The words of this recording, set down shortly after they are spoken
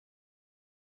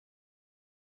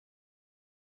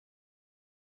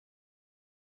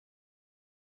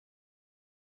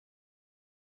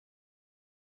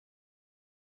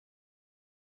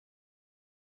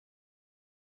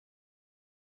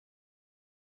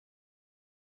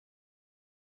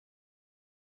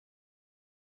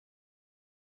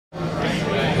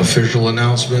official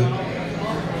announcement.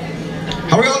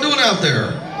 How are we all doing out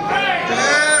there?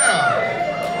 Yeah!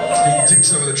 Take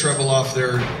some of the treble off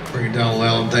there, bring it down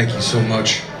loud, and thank you so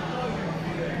much.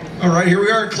 All right, here we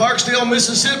are in Clarksdale,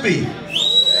 Mississippi.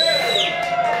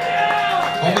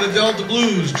 Home of the Delta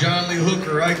Blues, John Lee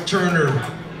Hooker, Ike Turner,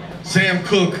 Sam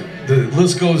Cooke, the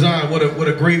list goes on. What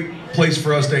a great place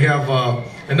for us to have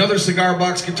another Cigar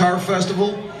Box Guitar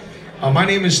Festival. My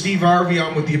name is Steve Harvey.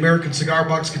 I'm with the American Cigar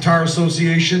Box Guitar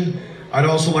Association. I'd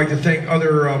also like to thank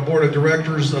other board of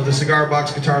directors of the Cigar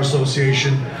Box Guitar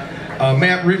Association,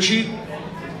 Matt Ritchie,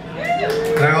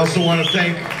 and I also want to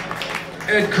thank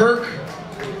Ed Kirk,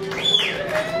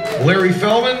 Larry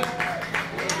Feldman,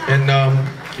 and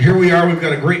here we are. We've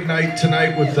got a great night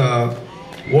tonight with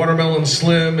Watermelon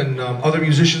Slim, and other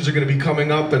musicians are going to be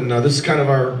coming up, and this is kind of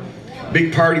our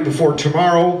big party before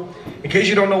tomorrow. In case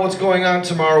you don't know what's going on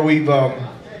tomorrow, we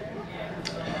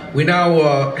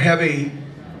now have a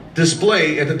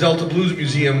display at the Delta Blues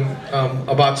Museum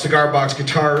about cigar box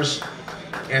guitars,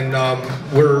 and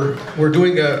we're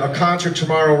doing a concert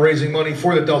tomorrow raising money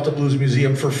for the Delta Blues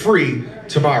Museum for free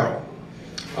tomorrow.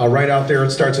 Right out there,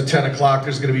 it starts at 10 o'clock.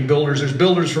 There's going to be builders. There's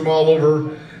builders from all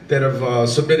over that have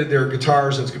submitted their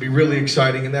guitars. It's going to be really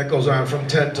exciting, and that goes on from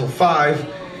 10 till 5.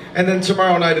 And then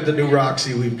tomorrow night at the New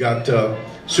Roxy, we've got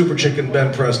Super Chicken,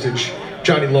 Ben Prestige,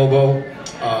 Johnny Lobo,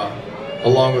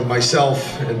 along with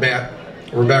myself and Matt,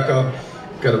 Rebecca.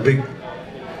 Got a big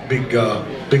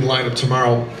lineup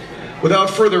tomorrow. Without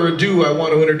further ado, I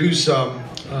want to introduce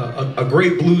a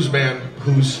great blues man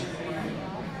whose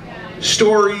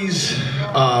stories,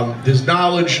 his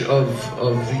knowledge of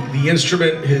the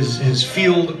instrument, his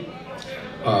field,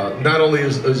 not only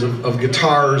as of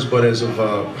guitars, but as of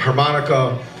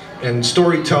harmonica, and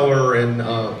storyteller, and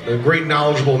a great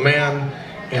knowledgeable man,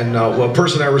 and a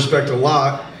person I respect a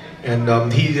lot.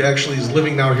 And he actually is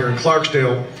living now here in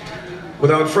Clarksdale.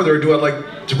 Without further ado, I'd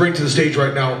like to bring to the stage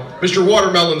right now Mr.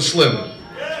 Watermelon Slim.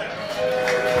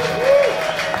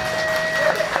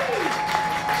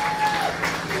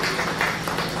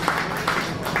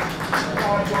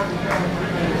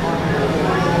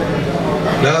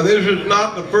 Now, this is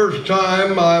not the first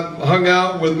time I've hung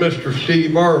out with Mr.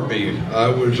 Steve Harvey. I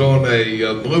was on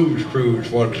a blues cruise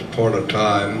once upon a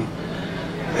time,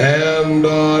 and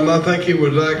I think it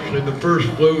was actually the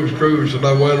first blues cruise that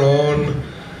I went on,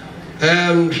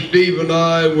 and Steve and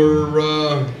I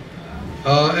were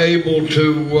able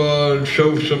to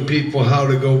show some people how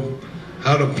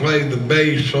to play the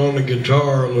bass on the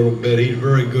guitar a little bit. He's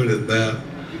very good at that.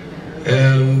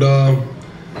 And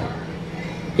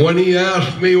when he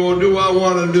asked me, well, do I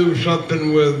want to do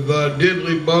something with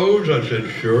diddley bows? I said,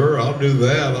 sure, I'll do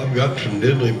that. I've got some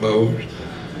diddley bows.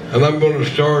 And I'm going to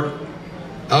start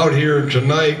out here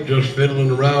tonight just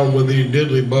fiddling around with these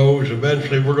diddley bows.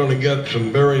 Eventually we're going to get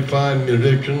some very fine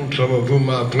musicians, some of whom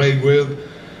I played with,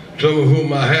 some of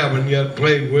whom I haven't yet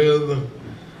played with.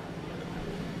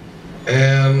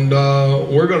 And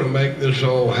we're going to make this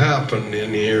all happen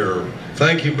in here.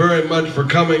 Thank you very much for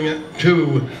coming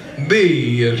to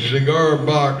the Cigar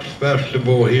Box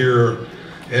Festival here.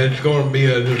 And it's going to be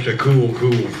just a cool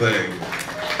thing.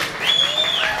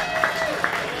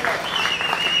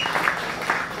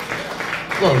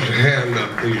 Let's hand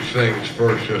up these things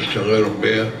first just a little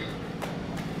bit.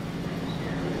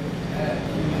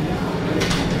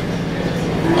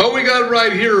 What we got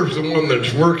right here is the one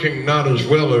that's working not as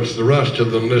well as the rest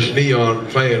of them, this neon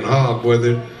playing hob with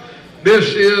it.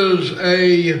 This is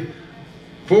a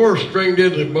 4-string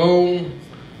diddley bow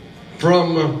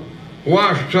from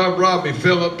Washtub Robbie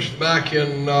Phillips back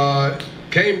in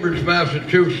Cambridge,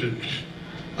 Massachusetts.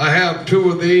 I have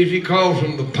 2 of these. He calls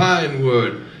them the pine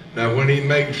wood. Now, when he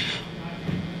makes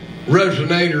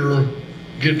resonator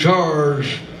guitars,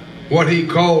 what he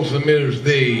calls them is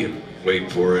the,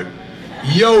 wait for it,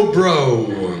 Yo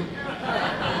Bro.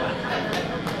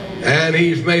 And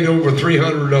he's made over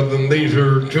 300 of them. These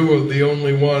are 2 of the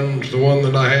only ones, the one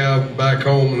that I have back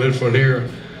home and this one here,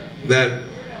 that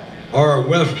are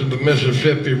west of the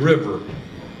Mississippi River.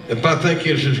 If I think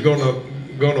this is gonna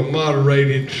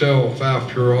moderate itself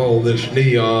after all this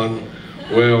neon,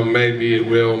 well, maybe it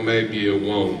will, maybe it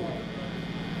won't.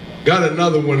 Got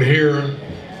another one here.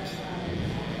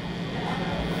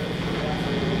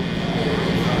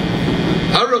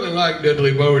 I really like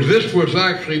diddley bows. This was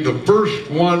actually the first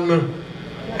one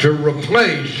to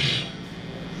replace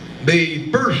the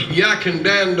first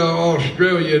Yakandanda,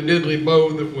 Australia diddley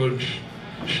bow that was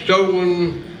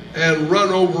stolen and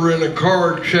run over in a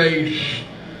car chase.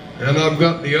 And I've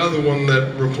got the other one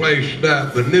that replaced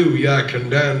that, the new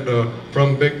Yakandanda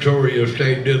from Victoria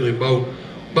State diddley bow.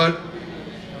 But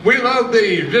We love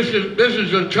these. This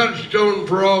is a touchstone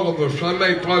for all of us. I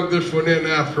may plug this one in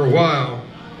after a while.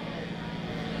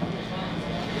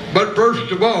 But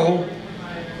first of all,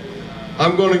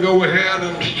 I'm going to go ahead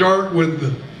and start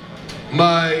with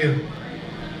my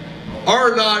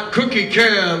Arnott cookie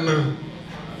can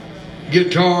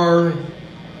guitar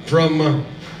from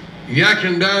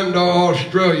Yakandanda,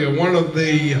 Australia, one of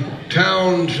the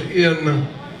towns in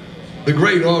the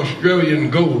great Australian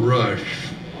gold rush.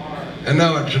 And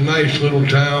now it's a nice little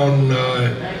town,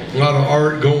 a lot of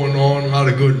art going on, a lot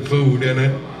of good food in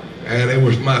it. And it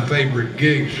was my favorite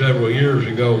gig several years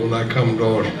ago when I come to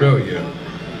Australia,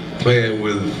 playing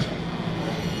with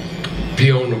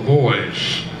Fiona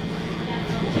Boys.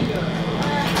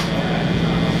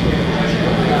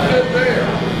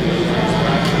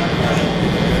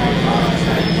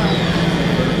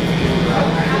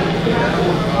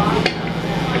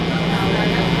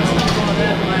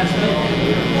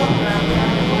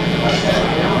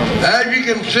 As you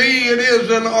can see, it is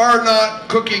an Arnott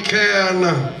cookie can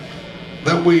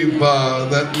that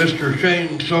that Mr.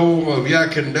 Shane Soul of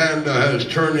Yakandanda has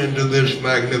turned into this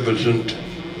magnificent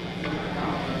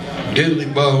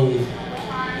diddly bow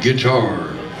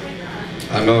guitar.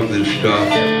 I love this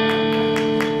stuff.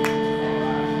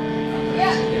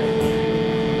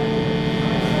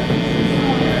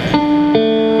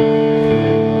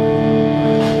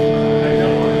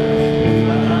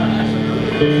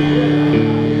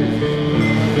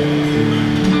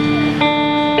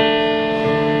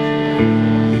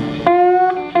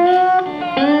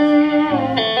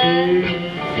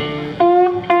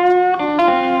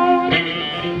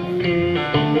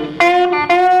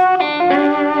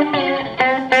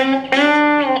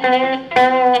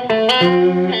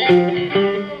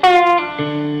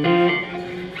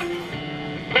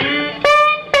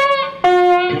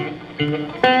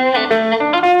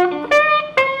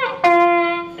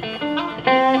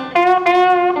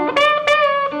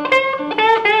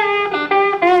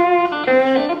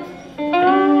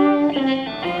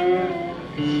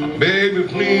 Baby,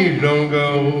 please don't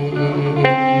go.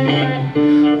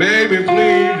 Baby,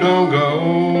 please don't go.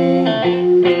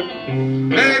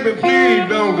 Baby, please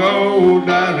don't go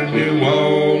down to New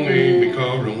Orleans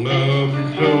because I love you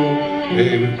so.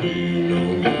 Baby, please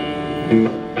don't go.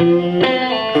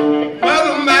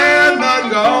 Another man done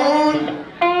gone.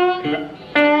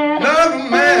 Another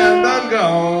man done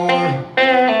gone.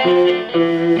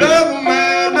 Another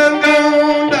man done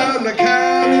gone down the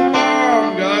county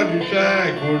farm. Got his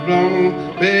shackles on.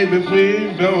 Baby,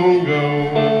 please don't go.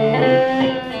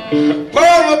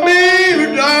 Wanna be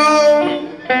your dog.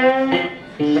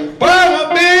 Wanna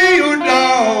be your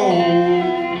dog.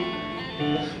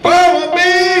 Wanna be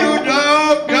your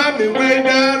dog. Got me way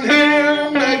down here.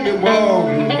 Make me walk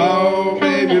and ball.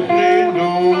 Baby, please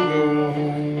don't go.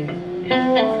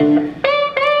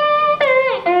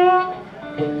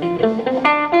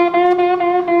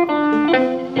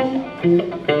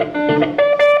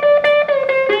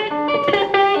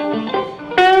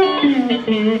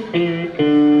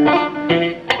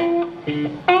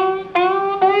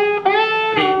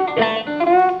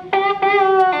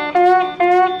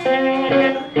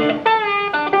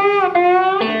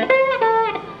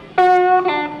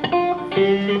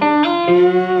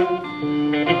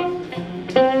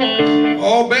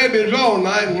 Oh, baby's all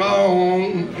night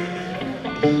long.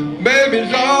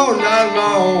 Baby's all night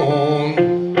long.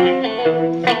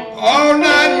 All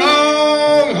night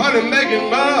long, honey, making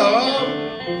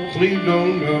love. Please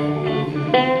don't go.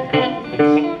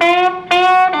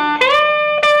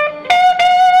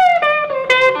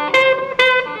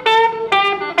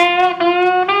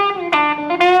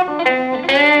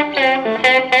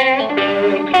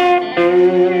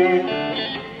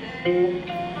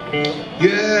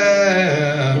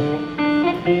 Yeah.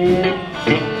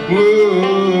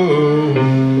 Whoa.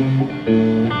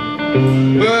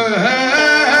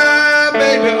 Well,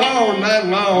 baby, all night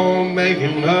long,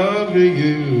 making love to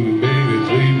you. Baby,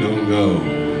 please don't go.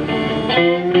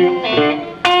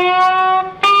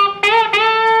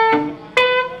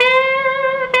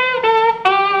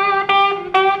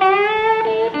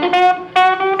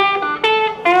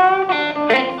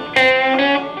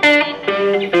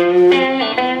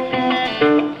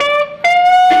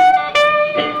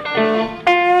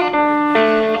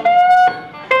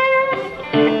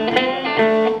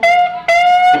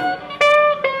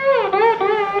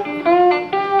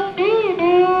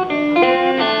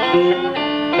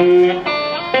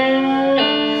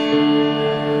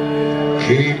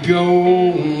 Keep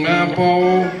your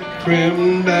apple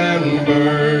trimmed and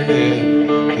burning.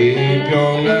 Keep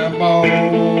your apple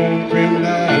trimmed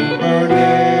and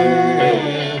burning.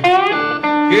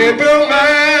 Keep your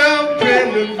lamp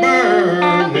trimmed and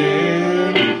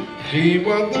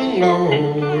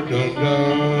Lord done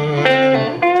done.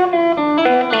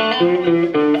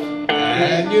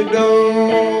 And you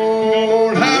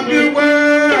don't have to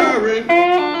worry.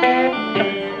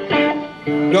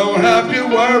 Don't have to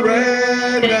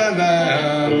worry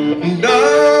now.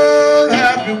 Don't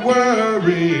have to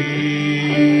worry.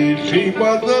 See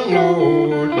what the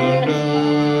Lord done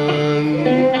done.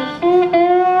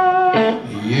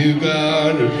 You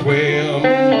gotta swim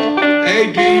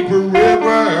a deeper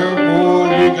river, boy.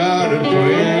 You gotta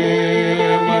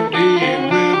swim a deep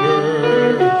river.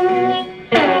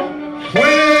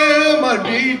 Swim a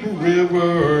deep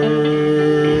river.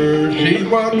 See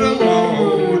what the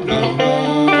Lord done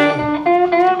done.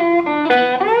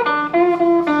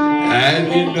 And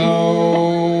you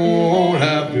don't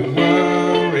have to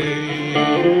worry.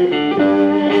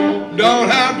 Don't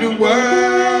have to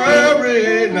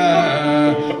worry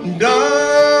now.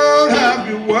 Don't have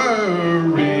to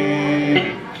worry.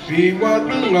 See what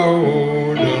the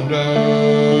Lord done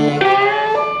done.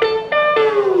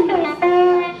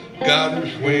 Gotta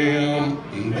swim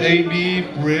a deep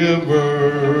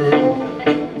river.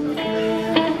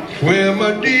 Swim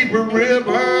a deeper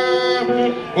river.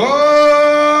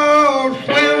 Oh,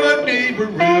 swim a deeper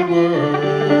river.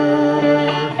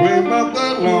 Swim what the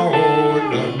Lord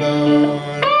done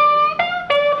done.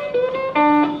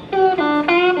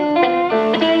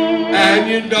 And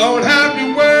you don't have to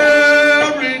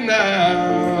worry now.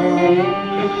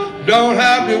 Don't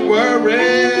have to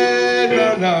worry,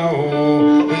 no, no.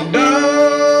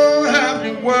 Don't have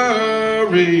to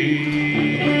worry.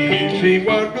 See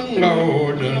what the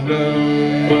Lord done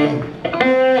done.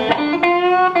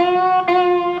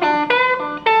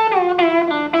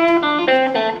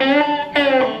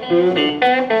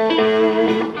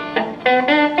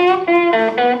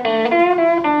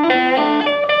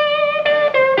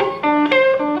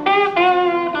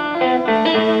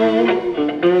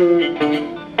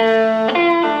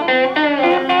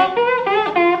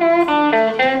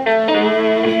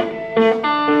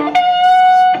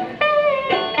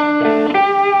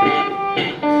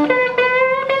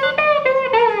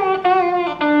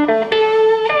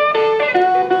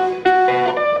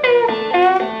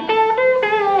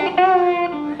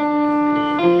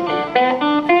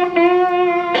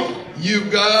 You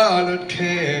gotta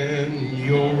tend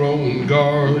your own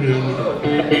garden.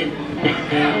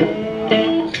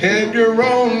 Tend your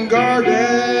own garden.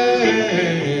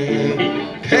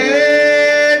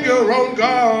 Tend your own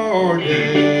garden.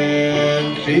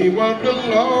 See what the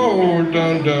Lord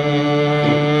done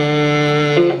done.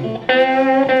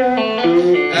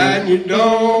 And you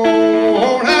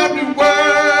don't have to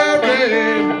worry.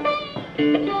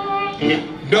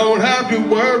 Don't have to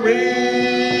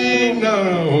worry,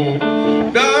 no.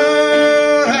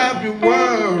 Don't have to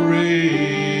worry.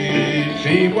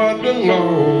 See what the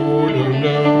Lord has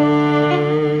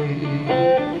done.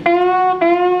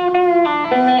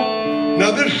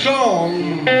 Now this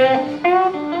song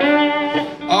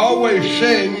I always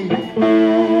sing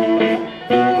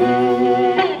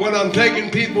when I'm taking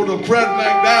people to Fred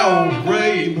McDowell's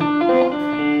grave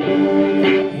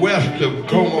west of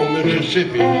Como,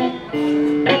 Mississippi.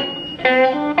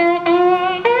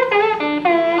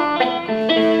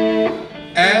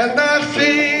 And I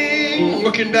sing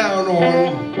looking down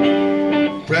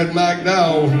on Fred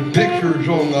McDowell's pictures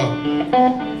on the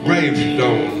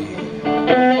gravestone.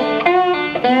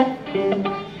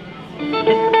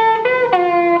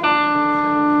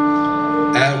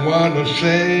 And what I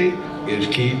say is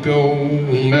keep your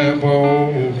lamp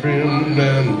all trimmed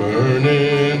and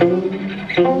burning.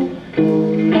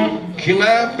 Keep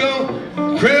lamp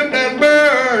trimmed and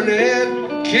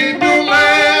burning. Keep your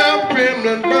lamp trimmed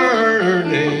and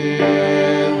burning.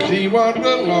 See what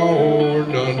the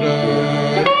Lord done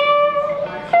done.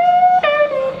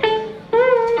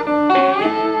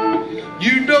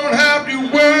 You don't have to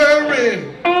worry.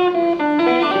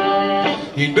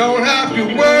 You don't have to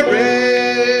worry.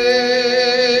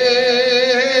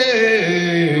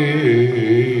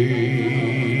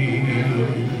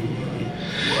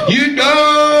 You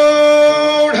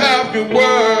don't have to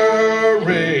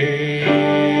worry.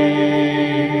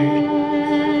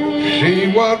 See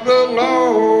what the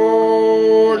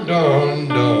Lord done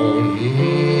done.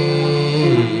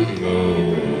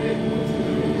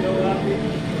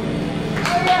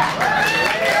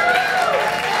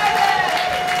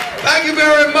 Thank you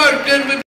very much, Diddley.